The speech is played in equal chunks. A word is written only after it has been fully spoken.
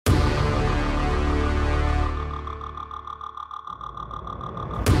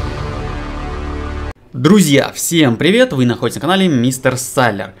Друзья, всем привет! Вы находитесь на канале Мистер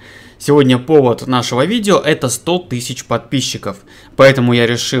Сайлер. Сегодня повод нашего видео это 100 тысяч подписчиков. Поэтому я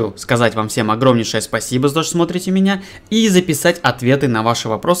решил сказать вам всем огромнейшее спасибо за то, что смотрите меня, и записать ответы на ваши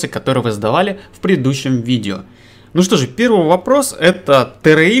вопросы, которые вы задавали в предыдущем видео. Ну что же, первый вопрос это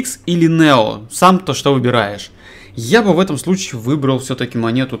TRX или Neo? Сам то что выбираешь? Я бы в этом случае выбрал все-таки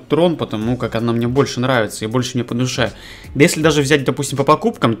монету Трон, потому как она мне больше нравится и больше мне по душе. Да если даже взять, допустим, по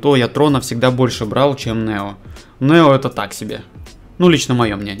покупкам, то я Трона всегда больше брал, чем Нео. Нео это так себе. Ну, лично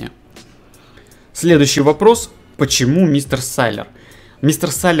мое мнение. Следующий вопрос. Почему Мистер Сайлер? Мистер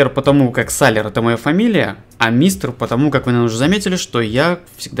Сайлер потому как Сайлер это моя фамилия, а Мистер потому как вы, наверное, уже заметили, что я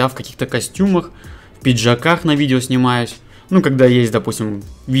всегда в каких-то костюмах, в пиджаках на видео снимаюсь. Ну, когда есть, допустим,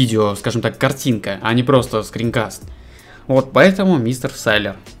 видео, скажем так, картинка, а не просто скринкаст. Вот поэтому Мистер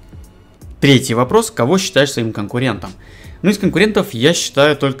Сайлер. Третий вопрос. Кого считаешь своим конкурентом? Ну, из конкурентов я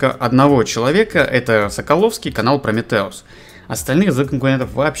считаю только одного человека. Это Соколовский, канал Прометеус. Остальных за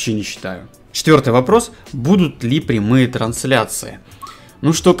конкурентов вообще не считаю. Четвертый вопрос. Будут ли прямые трансляции?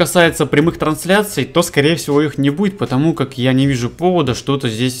 Ну, что касается прямых трансляций, то, скорее всего, их не будет, потому как я не вижу повода что-то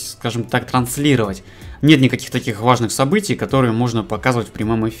здесь, скажем так, транслировать. Нет никаких таких важных событий, которые можно показывать в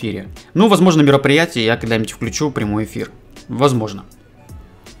прямом эфире. Ну, возможно, мероприятие я когда-нибудь включу прямой эфир. Возможно.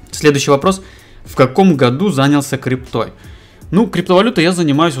 Следующий вопрос. В каком году занялся криптой? Ну, криптовалютой я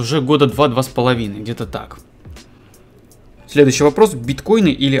занимаюсь уже года 2-2,5, где-то так. Следующий вопрос. Биткоины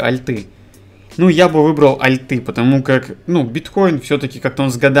или альты? Ну, я бы выбрал альты, потому как, ну, биткоин все-таки как-то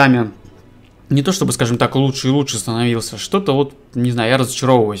он с годами, не то чтобы, скажем так, лучше и лучше становился, что-то вот, не знаю, я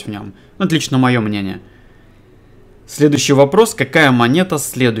разочаровываюсь в нем. Это лично мое мнение. Следующий вопрос, какая монета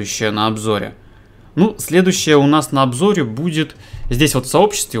следующая на обзоре? Ну, следующая у нас на обзоре будет, здесь вот в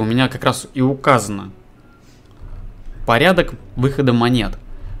сообществе у меня как раз и указано порядок выхода монет,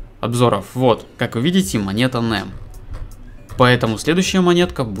 обзоров. Вот, как вы видите, монета NEM. Поэтому следующая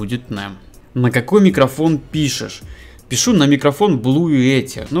монетка будет NEM. На какой микрофон пишешь? Пишу на микрофон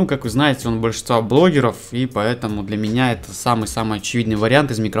Blue. Ну, как вы знаете, он большинство блогеров, и поэтому для меня это самый-самый очевидный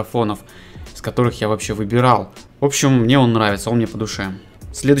вариант из микрофонов, из которых я вообще выбирал. В общем, мне он нравится, он мне по душе.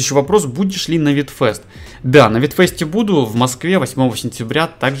 Следующий вопрос, будешь ли на Витфест? Да, на Витфесте буду в Москве 8 сентября.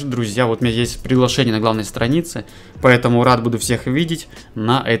 Также, друзья, вот у меня есть приглашение на главной странице, поэтому рад буду всех видеть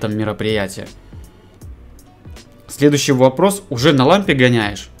на этом мероприятии. Следующий вопрос, уже на лампе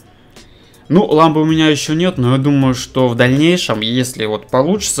гоняешь? Ну, лампы у меня еще нет, но я думаю, что в дальнейшем, если вот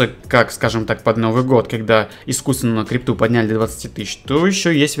получится, как, скажем так, под Новый год, когда искусственно крипту подняли до 20 тысяч, то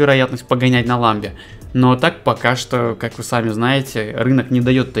еще есть вероятность погонять на лампе. Но так пока что, как вы сами знаете, рынок не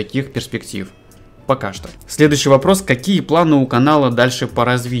дает таких перспектив. Пока что. Следующий вопрос, какие планы у канала дальше по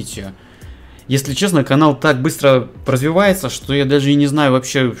развитию? Если честно, канал так быстро развивается, что я даже и не знаю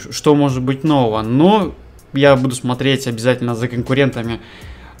вообще, что может быть нового. Но я буду смотреть обязательно за конкурентами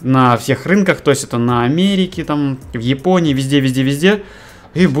на всех рынках, то есть это на Америке, там, в Японии, везде.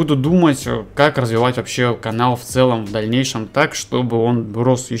 И буду думать, как развивать вообще канал в целом в дальнейшем так, чтобы он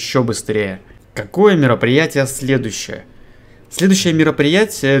рос еще быстрее. Какое мероприятие следующее? Следующее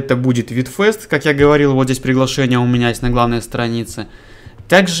мероприятие это будет Витфест, как я говорил, вот здесь приглашение у меня есть на главной странице.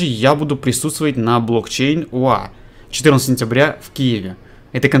 Также я буду присутствовать на блокчейн УА 14 сентября в Киеве.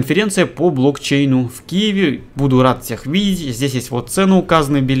 Это конференция по блокчейну в Киеве. Буду рад всех видеть. Здесь есть вот цены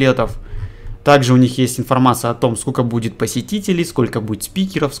указаны билетов. Также у них есть информация о том, сколько будет посетителей, сколько будет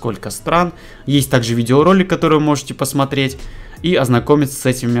спикеров, сколько стран. Есть также видеоролик, который вы можете посмотреть и ознакомиться с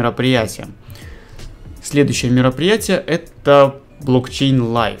этим мероприятием. Следующее мероприятие это блокчейн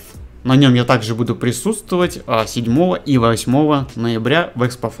Live. На нем я также буду присутствовать 7 и 8 ноября в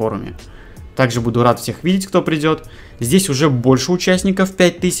экспофоруме. Также буду рад всех видеть, кто придет. Здесь уже больше участников,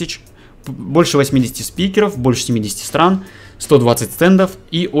 5000, больше 80 спикеров, больше 70 стран, 120 стендов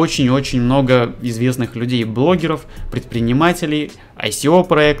и очень-очень много известных людей, блогеров, предпринимателей, ICO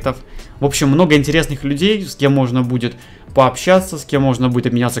проектов. В общем, много интересных людей, с кем можно будет пообщаться, с кем можно будет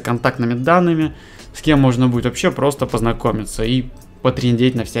обменяться контактными данными, с кем можно будет вообще просто познакомиться и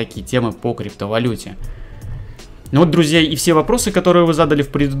потрындеть на всякие темы по криптовалюте. Ну вот, друзья, и все вопросы, которые вы задали в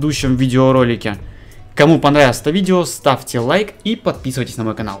предыдущем видеоролике. Кому понравилось это видео, ставьте лайк и подписывайтесь на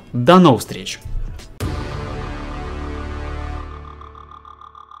мой канал. До новых встреч!